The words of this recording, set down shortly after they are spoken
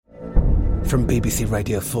From BBC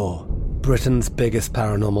Radio 4, Britain's biggest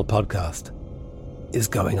paranormal podcast is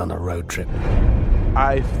going on a road trip.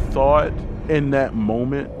 I thought in that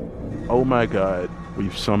moment, oh my God,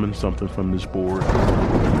 we've summoned something from this board.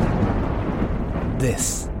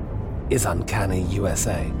 This is Uncanny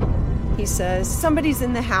USA. He says, somebody's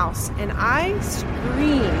in the house, and I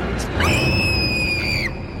screamed.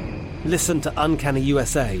 Listen to Uncanny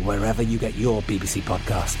USA wherever you get your BBC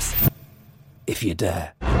podcasts, if you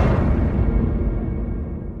dare.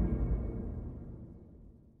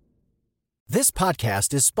 This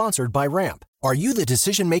podcast is sponsored by Ramp. Are you the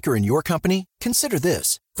decision maker in your company? Consider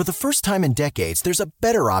this. For the first time in decades, there's a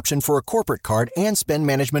better option for a corporate card and spend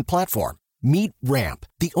management platform. Meet Ramp,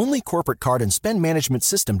 the only corporate card and spend management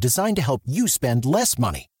system designed to help you spend less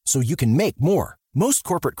money so you can make more. Most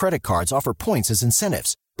corporate credit cards offer points as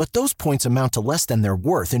incentives, but those points amount to less than their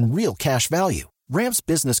worth in real cash value. Ramp's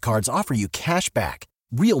business cards offer you cash back,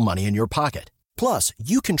 real money in your pocket. Plus,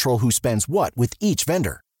 you control who spends what with each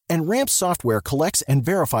vendor. And Ramp's software collects and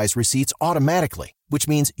verifies receipts automatically, which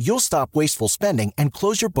means you'll stop wasteful spending and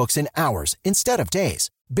close your books in hours instead of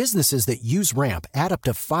days. Businesses that use Ramp add up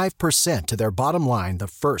to 5% to their bottom line the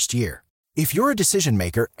first year. If you're a decision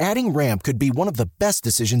maker, adding Ramp could be one of the best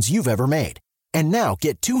decisions you've ever made. And now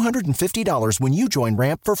get $250 when you join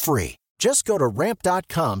Ramp for free. Just go to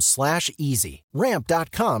ramp.com/easy.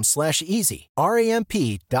 Ramp.com/easy.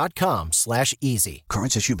 RAMP.com/easy.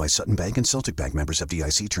 Cards issued by Sutton Bank and Celtic Bank, members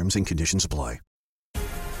FDIC. Terms and conditions apply.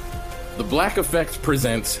 The Black Effect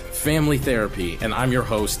presents Family Therapy, and I'm your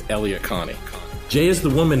host, Elliot Connie. Jay is the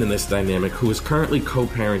woman in this dynamic who is currently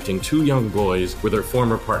co-parenting two young boys with her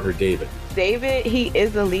former partner, David. David, he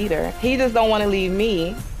is a leader. He just don't want to leave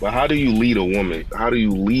me. But how do you lead a woman? How do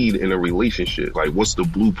you lead in a relationship? Like, what's the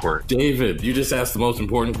blueprint? David, you just asked the most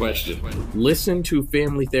important question. Listen to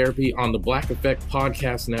Family Therapy on the Black Effect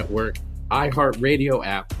Podcast Network, iHeartRadio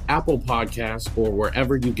app, Apple Podcasts, or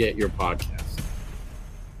wherever you get your podcasts.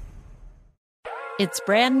 It's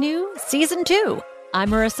brand new, Season 2. I'm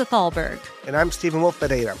Marissa Thalberg. And I'm Stephen Wolf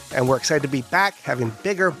Pereira. And we're excited to be back having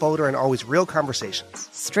bigger, bolder, and always real conversations.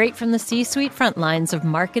 Straight from the C-suite front lines of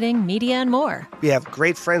marketing, media, and more. We have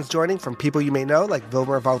great friends joining from people you may know, like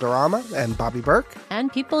Vilmer Valderrama and Bobby Burke. And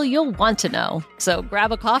people you'll want to know. So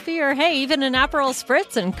grab a coffee or, hey, even an Aperol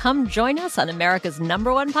Spritz and come join us on America's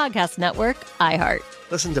 #1 podcast network, iHeart.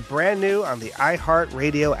 Listen to brand new on the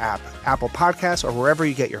iHeartRadio app, Apple Podcasts, or wherever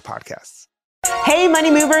you get your podcasts. Hey,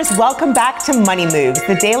 Money Movers, welcome back to Money Moves,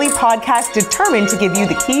 the daily podcast determined to give you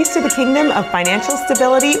the keys to the kingdom of financial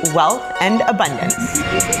stability, wealth, and abundance.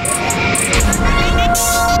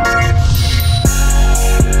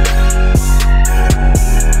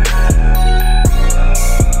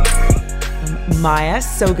 Maya,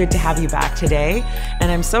 so good to have you back today.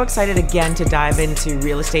 And I'm so excited again to dive into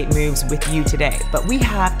real estate moves with you today. But we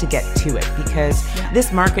have to get to it because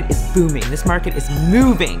this market is booming. This market is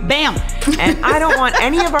moving. Bam! And I don't want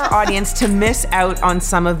any of our audience to miss out on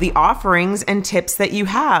some of the offerings and tips that you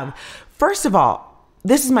have. First of all,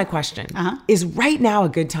 this is my question. Is right now a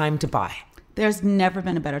good time to buy? There's never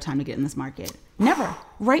been a better time to get in this market. Never.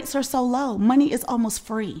 Rates are so low. Money is almost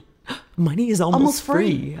free. Money is almost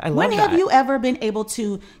free. I love when that. When have you ever been able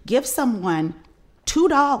to give someone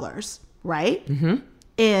 $2, right? Mm-hmm.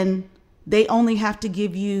 And they only have to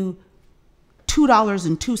give you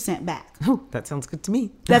 $2.02 back. Oh, that sounds good to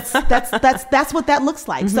me. That's what that looks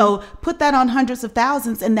like. Mm-hmm. So put that on hundreds of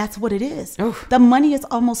thousands, and that's what it is. Oof. The money is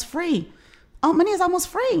almost free. Oh, money is almost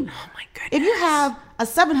free. Oh my goodness. If you have a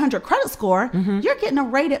 700 credit score, you're getting a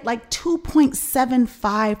rate at like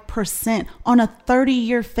 2.75% on a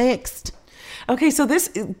 30-year fixed. Okay, so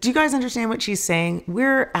do you guys understand what she's saying?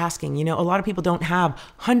 We're asking, a lot of people don't have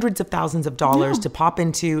hundreds of thousands of dollars to pop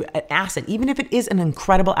into an asset, even if it is an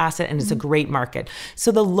incredible asset and it's a great market.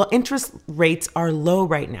 So the interest rates are low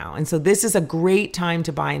right now. And so this is a great time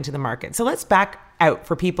to buy into the market. So let's back out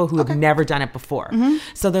for people who have never done it before.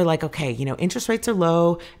 So they're like, okay, interest rates are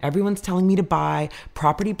low. Everyone's telling me to buy.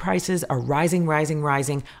 Property prices are rising.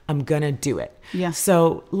 I'm going to do it. Yeah.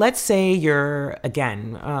 So let's say you're,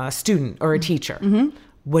 again, a student or a teacher.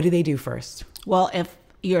 What do they do first? Well, if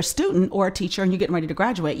you're a student or a teacher and you're getting ready to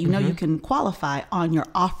graduate, you know you can qualify on your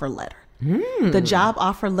offer letter. The job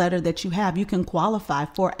offer letter that you have, you can qualify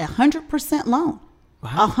for 100% loan.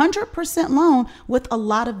 Wow. 100% loan with a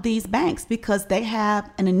lot of these banks because they have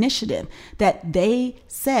an initiative that they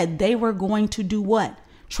said they were going to do what?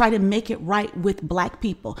 Try to make it right with Black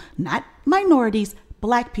people, not minorities,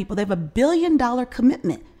 Black people. They have $1 billion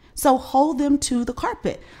commitment. So hold them to the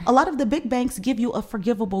carpet. A lot of the big banks give you a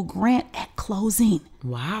forgivable grant at closing.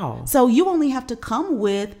 Wow. So you only have to come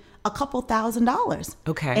with a couple $1,000s.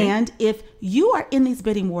 Okay. And if you are in these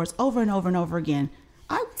bidding wars over and over and over again,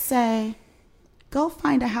 I would say go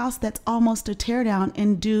find a house that's almost a teardown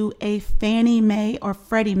and do a Fannie Mae or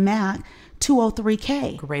Freddie Mac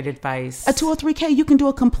 203K. Great advice. A 203K, you can do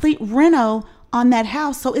a complete reno on that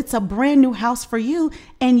house. So it's a brand new house for you,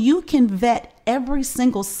 and you can vet every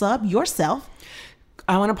single sub yourself.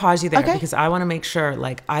 I want to pause you there Okay. because I want to make sure,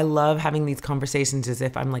 like, I love having these conversations as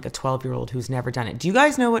if I'm like a 12-year-old who's never done it. Do you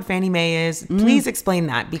guys know what Fannie Mae is? Please explain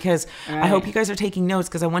that, because I hope you guys are taking notes,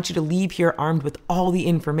 because I want you to leave here armed with all the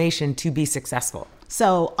information to be successful.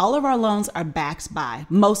 So all of our loans are backed by,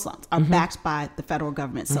 most loans are backed by the federal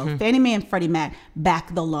government. So Fannie Mae and Freddie Mac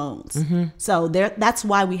back the loans. So that's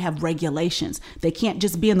why we have regulations. They can't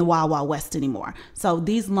just be in the Wild Wild West anymore. So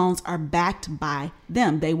these loans are backed by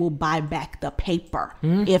them. They will buy back the paper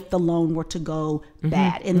if the loan were to go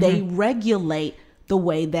bad. And they regulate the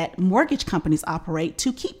way that mortgage companies operate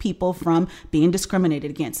to keep people from being discriminated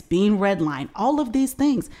against, being redlined, all of these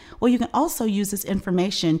things. Well, you can also use this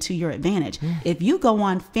information to your advantage. If you go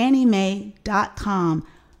on FannieMae.com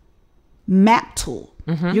map tool,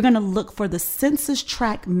 you're going to look for the census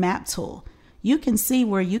tract map tool. You can see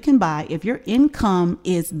where you can buy. If your income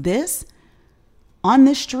is this on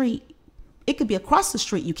this street, it could be across the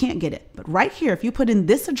street, you can't get it. But right here, if you put in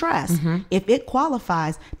this address, if it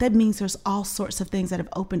qualifies, that means there's all sorts of things that have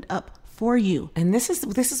opened up for you. And this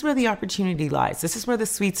is where the opportunity lies. This is where the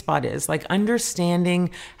sweet spot is, like understanding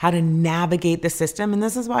how to navigate the system. And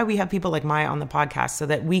this is why we have people like Maya on the podcast, so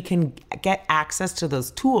that we can get access to those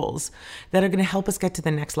tools that are going to help us get to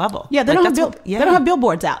the next level. Yeah, they don't have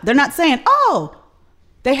billboards out. They're not saying, oh,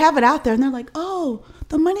 they have it out there, and they're like, oh,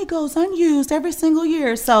 the money goes unused every single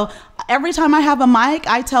year. So every time I have a mic,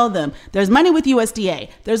 I tell them there's money with USDA,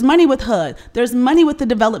 there's money with HUD, there's money with the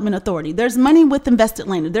Development Authority, there's money with Invest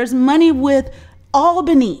Atlanta, there's money with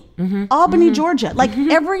Albany, Georgia. Like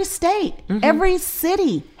every state, every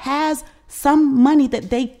city has some money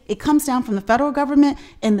that it comes down from the federal government,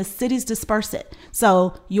 and the cities disperse it.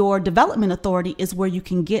 So your Development Authority is where you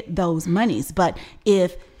can get those monies. But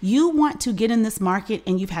if you want to get in this market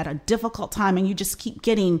and you've had a difficult time and you just keep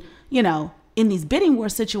getting, in these bidding war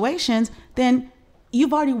situations, then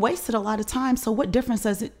you've already wasted a lot of time. So what difference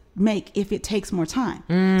does it make if it takes more time?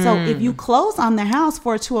 So if you close on the house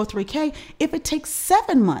for a 203K, if it takes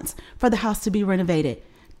 7 months for the house to be renovated,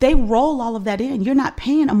 they roll all of that in. You're not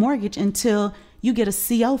paying a mortgage until you get a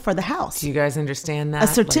CO for the house. Do you guys understand that? A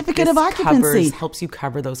certificate of occupancy. Helps you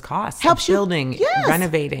cover those costs. Helps you building,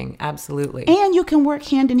 renovating. Absolutely. And you can work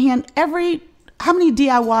hand in hand. How many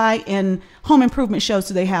DIY and home improvement shows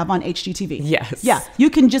do they have on HGTV? Yes. Yeah. You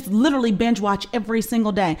can just literally binge watch every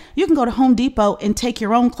single day. You can go to Home Depot and take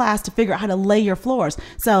your own class to figure out how to lay your floors.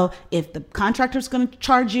 So if the contractor's going to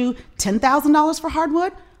charge you $10,000 for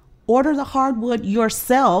hardwood, order the hardwood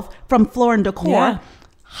yourself from Floor and Decor. Yeah.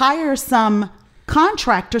 Hire some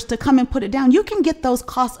contractors to come and put it down. You can get those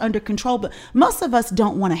costs under control, but most of us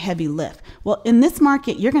don't want a heavy lift. Well, in this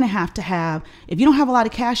market, you're going to have, if you don't have a lot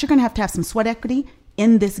of cash, you're going to have some sweat equity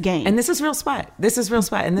in this game. And this is real sweat. And this is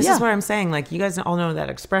where I'm saying, like, you guys all know that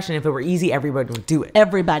expression, if it were easy, everybody would do it.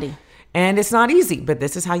 Everybody. And it's not easy, but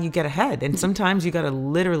this is how you get ahead. And sometimes you got to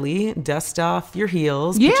literally dust off your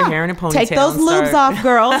heels, put your hair in a ponytail. Take those lubes off,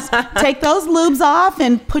 girls. Take those lubes off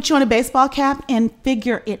and put you on a baseball cap and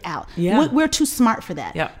figure it out. Yeah. We're too smart for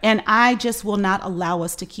that. Yeah. And I just will not allow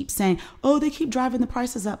us to keep saying, oh, they keep driving the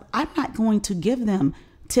prices up. I'm not going to give them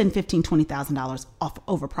 $10,000, $15,000, $20,000 off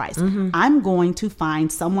overpriced. I'm going to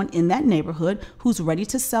find someone in that neighborhood who's ready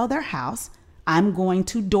to sell their house. I'm going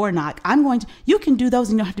to door knock. You can do those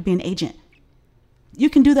and you don't have to be an agent. You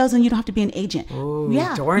can do those and you don't have to be an agent. Ooh,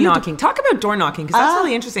 yeah. Door knocking. Talk about door knocking, because that's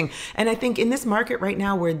really interesting. And I think in this market right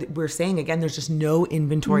now where we're saying, again, there's just no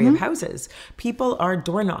inventory of houses. People are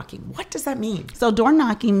door knocking. What does that mean? So door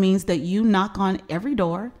knocking means that you knock on every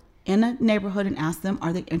door in a neighborhood and ask them,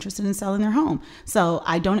 are they interested in selling their home? So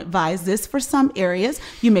I don't advise this for some areas.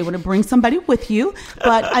 You may want to bring somebody with you,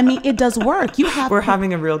 but I mean, it does work. We're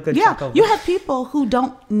having a real good chuckle. You have people who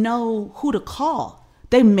don't know who to call.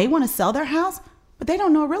 They may want to sell their house, but they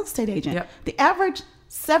don't know a real estate agent. Yep. The average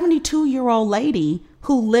 72-year-old lady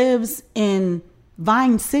who lives in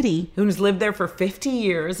Vine City, who's lived there for 50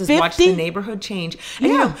 years, has watched the neighborhood change.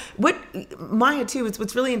 And what Maya too,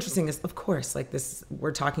 what's really interesting is, of course, like this,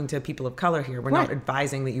 we're talking to people of color here. We're not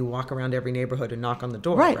advising that you walk around every neighborhood and knock on the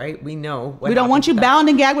door, right? We know we don't want you bound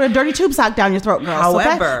and gagged with a dirty tube sock down your throat, girls.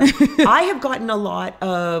 However, I have gotten a lot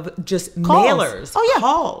of just calls. Mailers. Oh yeah,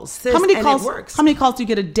 calls. How many calls? It works. How many calls do you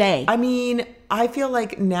get a day? I mean, I feel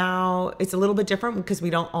like now it's a little bit different because we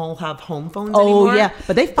don't all have home phones anymore. Oh, yeah.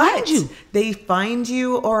 But they find you. They find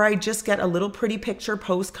you, or I just get a little pretty picture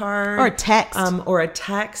postcard. Or a text. Or a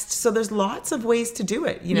text. So there's lots of ways to do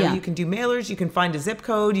it. You know, you can do mailers, you can find a zip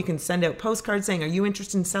code, you can send out postcards saying, are you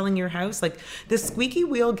interested in selling your house? Like the squeaky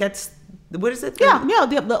wheel gets... What is it?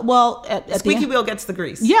 Squeaky wheel gets the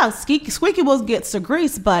grease. Yeah, squeaky wheel gets the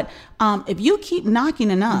grease. But if you keep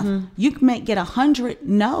knocking enough, you may get 100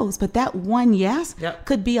 no's, but that one yes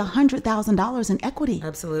could be $100,000 in equity.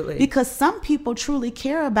 Absolutely. Because some people truly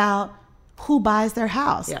care about who buys their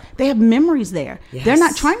house. Yeah. They have memories there. Yes. They're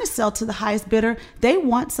not trying to sell to the highest bidder. They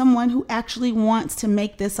want someone who actually wants to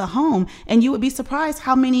make this a home. And you would be surprised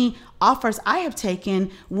how many offers I have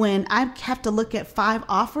taken when I have to look at 5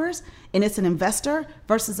 offers and it's an investor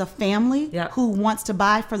versus a family who wants to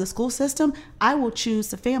buy for the school system. I will choose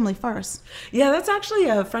the family first. Yeah, that's actually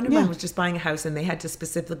a friend of mine was just buying a house, and they had to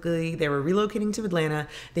specifically, they were relocating to Atlanta.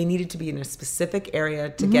 They needed to be in a specific area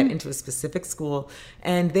to get into a specific school.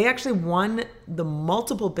 And they actually won the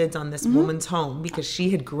multiple bids on this woman's home because she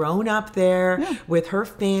had grown up there with her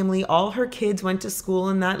family. All her kids went to school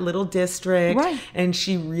in that little district. Right. And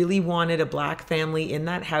she really wanted a Black family in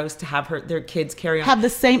that house to have their kids carry on. Have the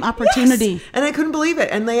same opportunity. Yes. And I couldn't believe it.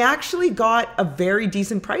 And they actually got a very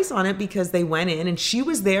decent price on it because they went in and she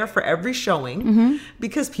was there for every showing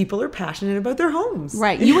because people are passionate about their homes.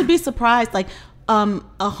 Right. You would be surprised. Like,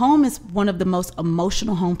 a home is one of the most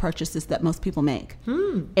emotional home purchases that most people make.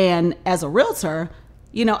 And as a realtor,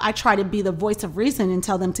 you know, I try to be the voice of reason and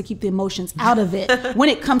tell them to keep the emotions out of it when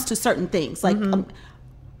it comes to certain things. Like,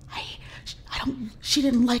 she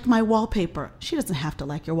didn't like my wallpaper. She doesn't have to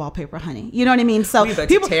like your wallpaper, honey. You know what I mean? So we about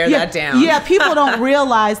to tear that down. Yeah, people don't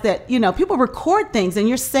realize that, you know, people record things and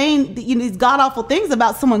you're saying these god-awful things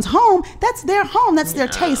about someone's home. That's their home. That's their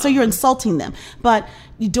taste. So you're insulting them. But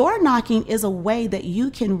door knocking is a way that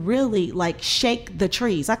you can really like shake the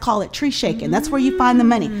trees. I call it tree shaking. That's where you find the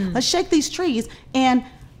money. Let's shake these trees. And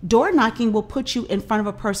door knocking will put you in front of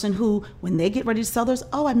a person who, when they get ready to sell theirs,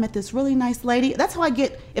 I met this really nice lady. That's how I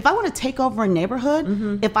get, if I want to take over a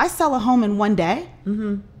neighborhood, if I sell a home in one day,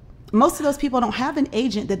 most of those people don't have an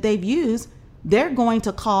agent that they've used. They're going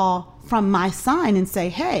to call from my sign and say,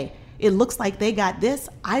 hey, it looks like they got this.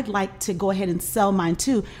 I'd like to go ahead and sell mine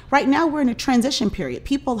too. Right now, we're in a transition period.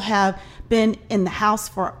 People have been in the house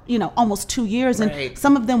for, almost 2 years, and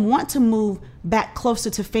some of them want to move back closer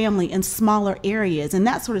to family in smaller areas and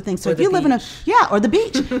that sort of thing. So if you live or the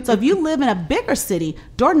beach. So if you live in a bigger city,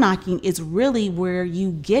 door knocking is really where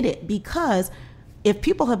you get it, because if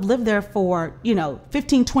people have lived there for,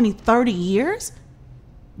 15, 20, 30 years,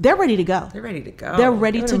 they're ready to go. They're ready to go. They're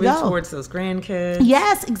ready to go towards those grandkids.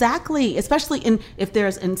 Yes, exactly. Especially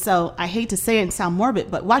so I hate to say it and sound morbid,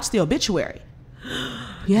 but watch the obituary.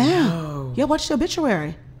 Yeah, watch the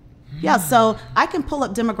obituary. Yeah, so I can pull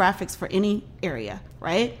up demographics for any area,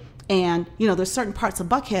 right? And, there's certain parts of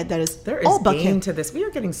Buckhead that is there is Buckhead. Game to this. We are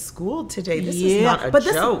getting schooled today. This is not a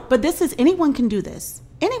joke. But this is, anyone can do this.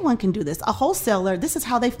 Anyone can do this. A wholesaler, this is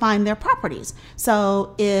how they find their properties.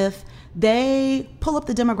 So if they pull up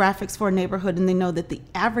the demographics for a neighborhood and they know that the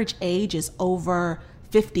average age is over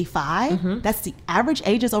 55, that's the average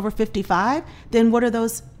age is over 55, then what are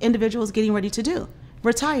those individuals getting ready to do?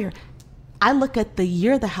 Retire. I look at the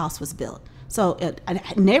year the house was built. So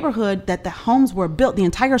a neighborhood that the homes were built, the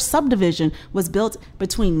entire subdivision was built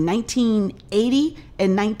between 1980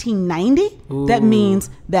 and 1990. Ooh. That means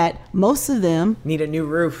that most of them need a new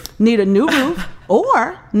roof.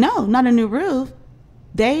 Or, no, not a new roof.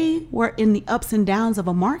 They were in the ups and downs of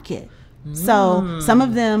a market. So some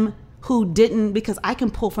of them who didn't, because I can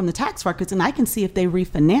pull from the tax records and I can see if they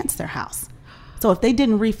refinanced their house. So if they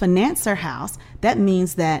didn't refinance their house, that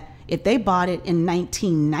means that if they bought it in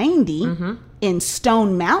 1990 in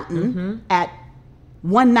Stone Mountain at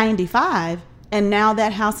 $195, and now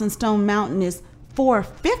that house in Stone Mountain is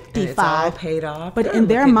 $455, and it's all paid off. But in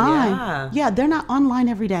their mind, they're not online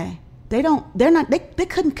every day. They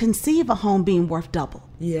couldn't conceive a home being worth double.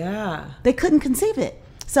 Yeah. They couldn't conceive it.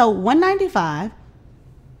 So $195,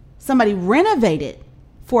 somebody renovated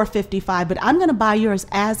 $455, but I'm going to buy yours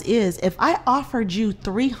as is. If I offered you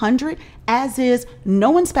 $300 as is,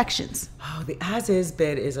 no inspections. Oh, the as is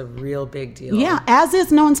bid is a real big deal. Yeah, as is,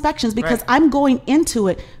 no inspections, because I'm going into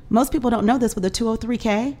it. Most people don't know this with a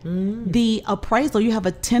 203K. The appraisal, you have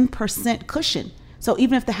a 10% cushion. So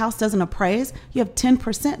even if the house doesn't appraise, you have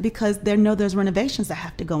 10% because they know there's renovations that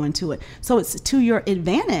have to go into it. So it's to your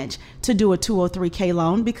advantage to do a 203K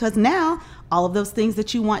loan, because now all of those things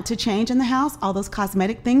that you want to change in the house, all those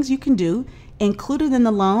cosmetic things you can do, included in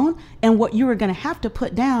the loan, and what you are going to have to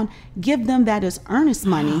put down, give them that as earnest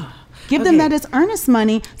money. Give them that as earnest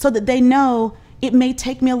money so that they know it may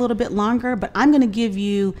take me a little bit longer, but I'm going to give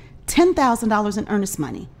you $10,000 in earnest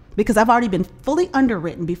money because I've already been fully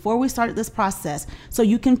underwritten before we started this process, so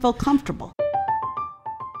you can feel comfortable.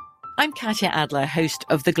 I'm Katya Adler, host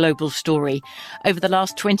of The Global Story. Over the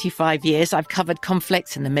last 25 years, I've covered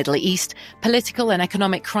conflicts in the Middle East, political and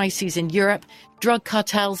economic crises in Europe, drug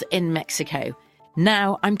cartels in Mexico.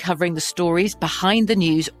 Now I'm covering the stories behind the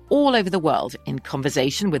news all over the world in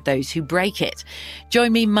conversation with those who break it.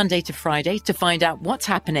 Join me Monday to Friday to find out what's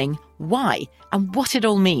happening, why, and what it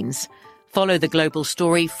all means. Follow The Global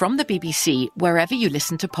Story from the BBC wherever you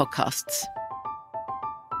listen to podcasts.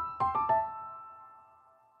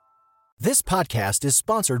 This podcast is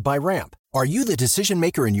sponsored by Ramp. Are you the decision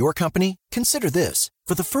maker in your company? Consider this.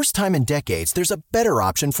 For the first time in decades, there's a better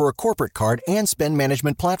option for a corporate card and spend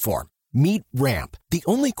management platform. Meet Ramp, the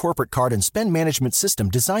only corporate card and spend management system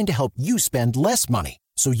designed to help you spend less money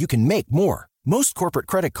so you can make more. Most corporate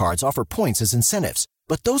credit cards offer points as incentives,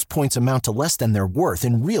 but those points amount to less than their worth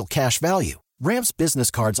in real cash value. Ramp's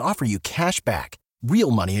business cards offer you cash back,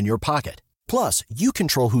 real money in your pocket. Plus, you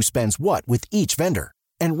control who spends what with each vendor.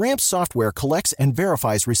 And Ramp's software collects and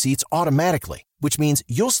verifies receipts automatically, which means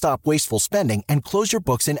you'll stop wasteful spending and close your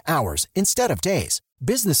books in hours instead of days.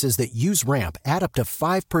 Businesses that use Ramp add up to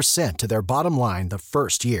 5% to their bottom line the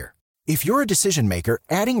first year. If you're a decision maker,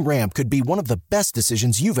 adding Ramp could be one of the best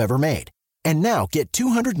decisions you've ever made. And now get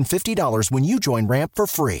 $250 when you join Ramp for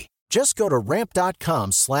free. Just go to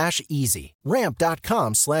ramp.com/easy.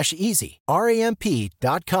 Ramp.com/easy.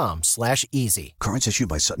 RAMP.com/easy. Cards issued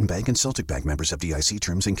by Sutton Bank and Celtic Bank, members FDIC.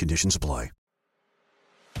 Terms and conditions apply.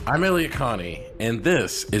 I'm Elliot Connie, and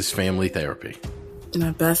this is Family Therapy.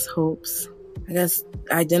 My best hopes, I guess,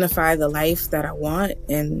 identify the life that I want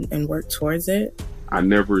and work towards it. I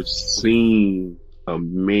never seen a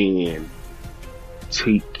man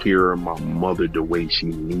take care of my mother the way she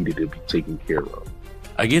needed to be taken care of.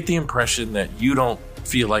 I get the impression that you don't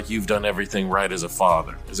feel like you've done everything right as a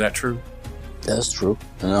father. Is that true? That's true,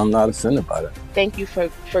 and I'm not offended by that. Thank you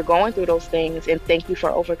for going through those things, and thank you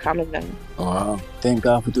for overcoming them. Wow. Thank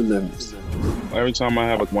God for deliverance. Every time I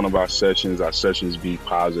have one of our sessions be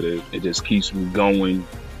positive. It just keeps me going.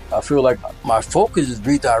 I feel like my focus is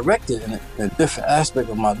redirected in a different aspect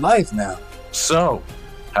of my life now. So,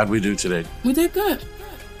 how'd we do today? We did good.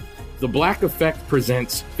 The Black Effect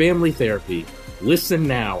presents Family Therapy. Listen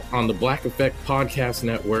now on the Black Effect Podcast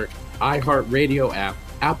Network, iHeartRadio app,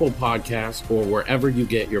 Apple Podcasts, or wherever you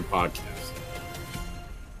get your podcasts.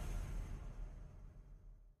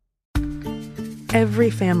 Every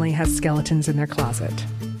family has skeletons in their closet.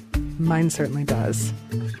 Mine certainly does.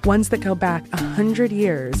 Ones that go back 100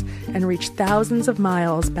 years and reach thousands of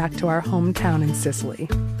miles back to our hometown in Sicily.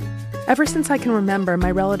 Ever since I can remember, my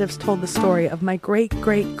relatives told the story of my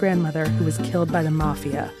great-great-grandmother who was killed by the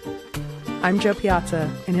mafia. I'm Jo Piazza,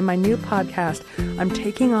 and in my new podcast, I'm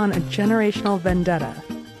taking on a generational vendetta,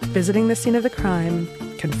 visiting the scene of the crime,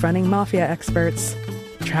 confronting mafia experts,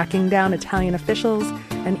 tracking down Italian officials,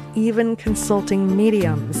 and even consulting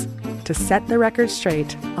mediums to set the record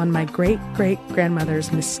straight on my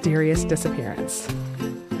great-great-grandmother's mysterious disappearance.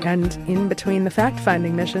 And in between the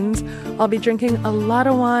fact-finding missions, I'll be drinking a lot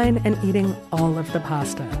of wine and eating all of the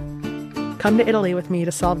pasta. Come to Italy with me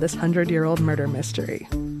to solve this 100-year-old murder mystery.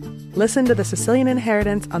 Listen to The Sicilian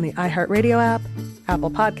Inheritance on the iHeartRadio app, Apple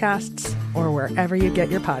Podcasts, or wherever you get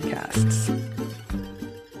your podcasts.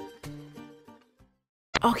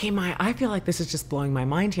 Okay, Maya, I feel like this is just blowing my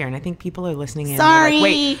mind here, and I think people are listening in. Sorry. Like,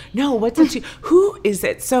 wait, no, what's it? Who is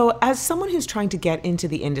it? So, as someone who's trying to get into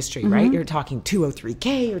the industry, right? You're talking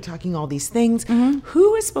 203K, you're talking all these things.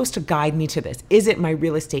 Who is supposed to guide me to this? Is it my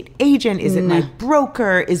real estate agent? Is it my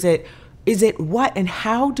broker? Is it what? And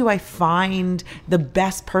how do I find the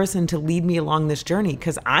best person to lead me along this journey?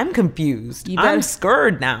 Because I'm confused. I'm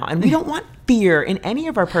scared now. And we don't want fear in any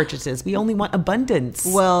of our purchases. We only want abundance.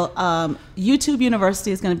 Well, YouTube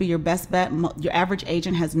University is going to be your best bet. Your average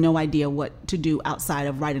agent has no idea what to do outside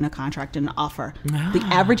of writing a contract and an offer. The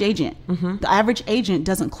average agent. The average agent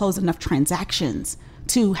doesn't close enough transactions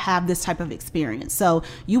to have this type of experience. So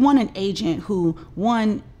you want an agent who,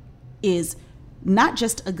 one, is not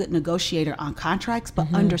just a good negotiator on contracts,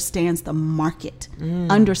 but understands the market,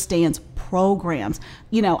 understands programs.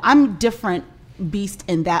 You know, I'm different beast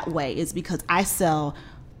in that way is because I sell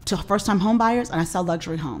to first-time home buyers and I sell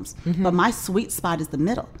luxury homes. But my sweet spot is the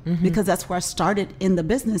middle because that's where I started in the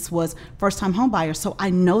business was first-time home buyers. So I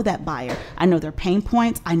know that buyer. I know their pain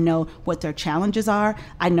points. I know what their challenges are.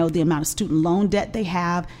 I know the amount of student loan debt they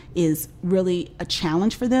have is really a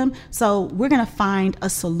challenge for them. So we're going to find a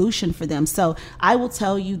solution for them. So I will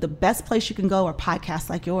tell you the best place you can go are podcasts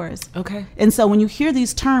like yours. Okay. And so when you hear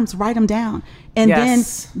these terms, write them down. And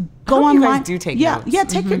Yes. then go I hope online. you guys do take notes. Yeah,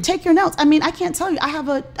 take your notes. I mean, I can't tell you. I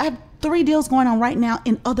have 3 deals going on right now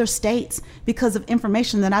in other states because of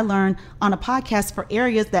information that I learned on a podcast for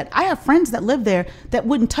areas that I have friends that live there that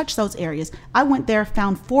wouldn't touch those areas. I went there,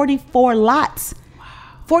 found 44 lots. Wow.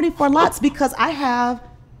 44 lots because I have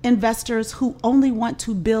investors who only want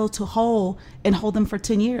to build to hold and hold them for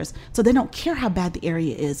 10 years. So they don't care how bad the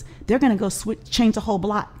area is. They're going to go change the whole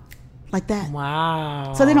block. Like that.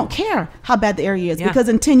 Wow. So they don't care how bad the area is Yeah. because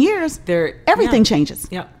in 10 years, everything changes.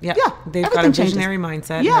 Yeah. They've got everything a changes. visionary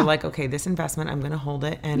mindset. And they're like, okay, this investment, I'm going to hold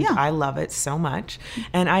it. And I love it so much.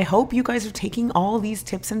 And I hope you guys are taking all these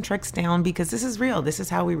tips and tricks down because this is real. This is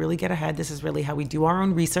how we really get ahead. This is really how we do our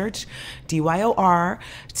own research, DYOR,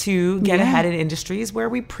 to get ahead in industries where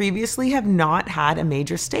we previously have not had a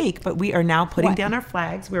major stake. But we are now putting down our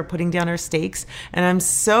flags. We're putting down our stakes. And I'm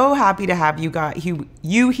so happy to have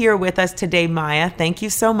you here with us today, Maya. Thank you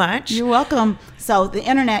so much. You're welcome. So the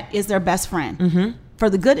internet is their best friend for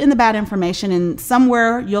the good and the bad information, and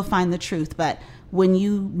somewhere you'll find the truth. But when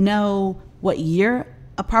you know what year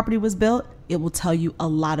a property was built, it will tell you a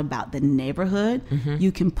lot about the neighborhood.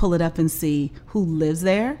 You can pull it up and see who lives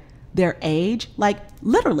there, their age. Like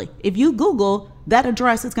literally, if you Google that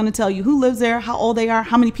address, it's going to tell you who lives there, how old they are,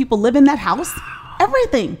 how many people live in that house.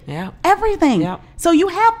 Everything. Yeah. Everything. Yep. So you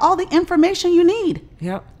have all the information you need.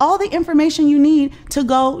 Yep. All the information you need to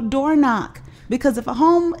go door knock. Because if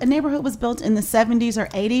a neighborhood was built in the 70s or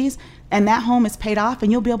 80s, and that home is paid off,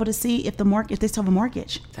 and you'll be able to see if they still have a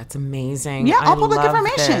mortgage. That's amazing. Yeah, all public love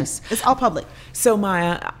information. This. It's all public. So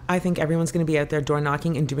Maya, I think everyone's going to be out there door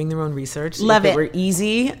knocking and doing their own research. Love if it. If it were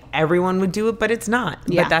easy, everyone would do it, but it's not.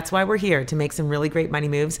 Yeah. But that's why we're here, to make some really great money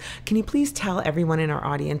moves. Can you please tell everyone in our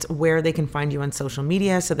audience where they can find you on social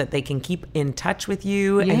media so that they can keep in touch with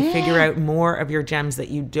you and figure out more of your gems that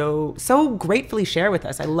you do so gratefully share with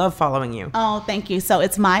us? I love following you. Oh, thank you. So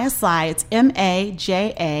it's Maya Sly. It's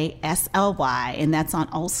MAJASLY. And that's on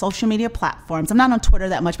all social media platforms. I'm not on Twitter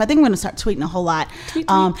that much, but I think I'm going to start tweeting a whole lot. Tweet.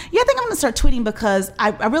 Yeah, I think I'm going to start tweeting because I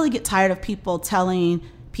really get tired of people telling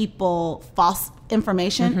people false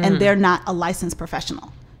information and they're not a licensed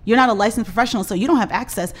professional. You're not a licensed professional, so you don't have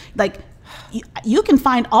access. Like, you can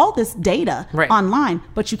find all this data online,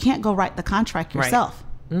 but you can't go write the contract yourself.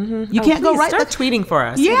 You can't go start tweeting for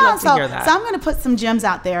us. We'd love to hear that. So I'm going to put some gems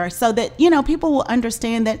out there so that people will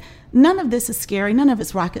understand that none of this is scary. None of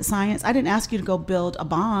it's rocket science. I didn't ask you to go build a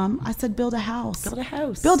bomb. I said build a house. Build a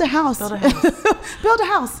house. Build a house. Build a house. Build a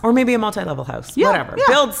house. Or maybe a multi-level house. Yeah, Whatever. yeah.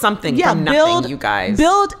 Build something from nothing, you guys.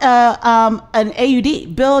 Build an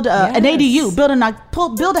AUD. Build an ADU.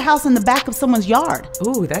 Build a house in the back of someone's yard.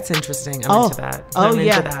 Ooh, that's interesting. I'm into that. Oh, I'm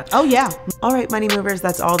yeah. into that. Oh, yeah. All right, Money Movers,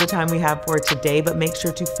 that's all the time we have for today, but make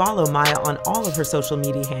sure to follow Maya on all of her social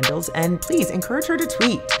media handles, and please encourage her to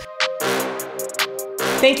tweet.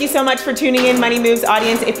 Thank you so much for tuning in, Money Moves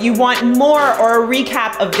audience. If you want more or a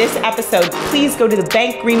recap of this episode, please go to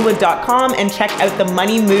thebankgreenwood.com and check out the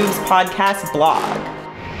Money Moves podcast blog.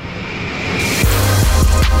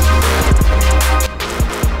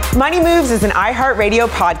 Money Moves is an iHeartRadio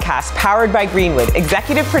podcast powered by Greenwood,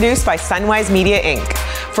 executive produced by Sunwise Media, Inc.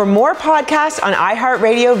 For more podcasts on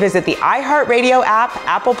iHeartRadio, visit the iHeartRadio app,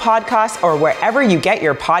 Apple Podcasts, or wherever you get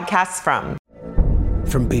your podcasts from.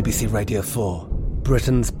 From BBC Radio 4,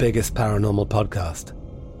 Britain's biggest paranormal podcast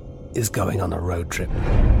is going on a road trip.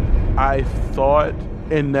 I thought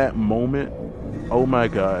in that moment, oh my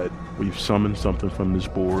God, we've summoned something from this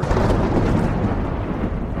board.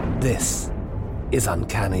 This is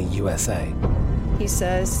Uncanny USA. He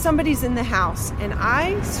says, somebody's in the house, and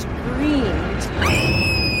I screamed.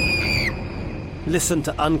 Listen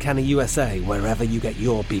to Uncanny USA wherever you get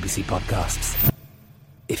your BBC podcasts,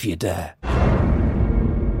 if you dare.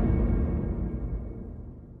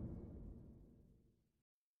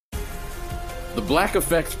 The Black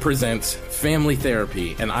Effect presents Family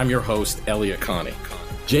Therapy, and I'm your host, Elliot Connie.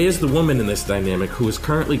 Jay is the woman in this dynamic who is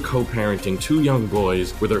currently co-parenting 2 young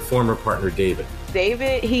boys with her former partner, David.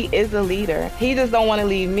 David, he is a leader. He just don't want to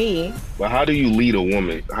leave me. But how do you lead a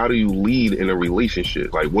woman? How do you lead in a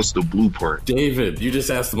relationship? Like, what's the blueprint? David, you just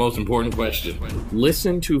asked the most important question.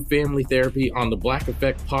 Listen to Family Therapy on the Black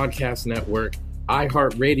Effect Podcast Network,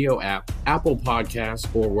 iHeartRadio app, Apple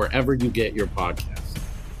Podcasts, or wherever you get your podcasts.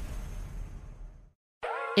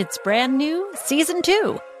 It's brand new, Season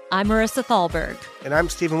 2. I'm Marissa Thalberg. And I'm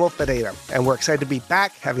Stephen Wolf Pereira, and we're excited to be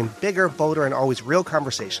back having bigger, bolder, and always real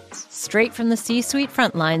conversations. Straight from the C-suite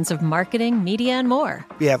front lines of marketing, media, and more.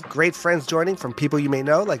 We have great friends joining from people you may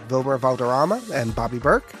know, like Wilmer Valderrama and Bobby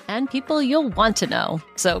Burke. And people you'll want to know.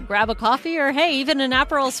 So grab a coffee or, hey, even an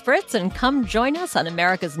Aperol Spritz and come join us on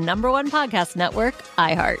America's #1 podcast network,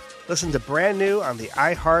 iHeart. Listen to Brand New on the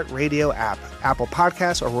iHeart Radio app, Apple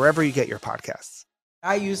Podcasts, or wherever you get your podcasts.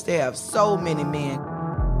 I used to have so many men.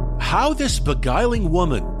 How this beguiling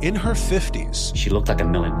woman in her 50s, she looked like $1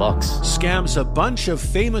 million, scams a bunch of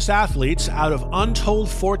famous athletes out of untold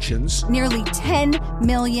fortunes. Nearly $10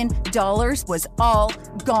 million was all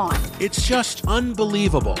gone. It's just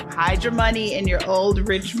unbelievable. Hide your money in your old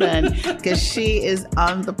rich man, because she is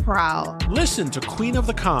on the prowl. Listen to Queen of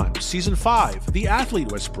the Con, Season 5, The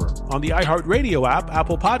Athlete Whisperer, on the iHeartRadio app,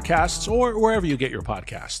 Apple Podcasts, or wherever you get your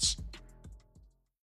podcasts.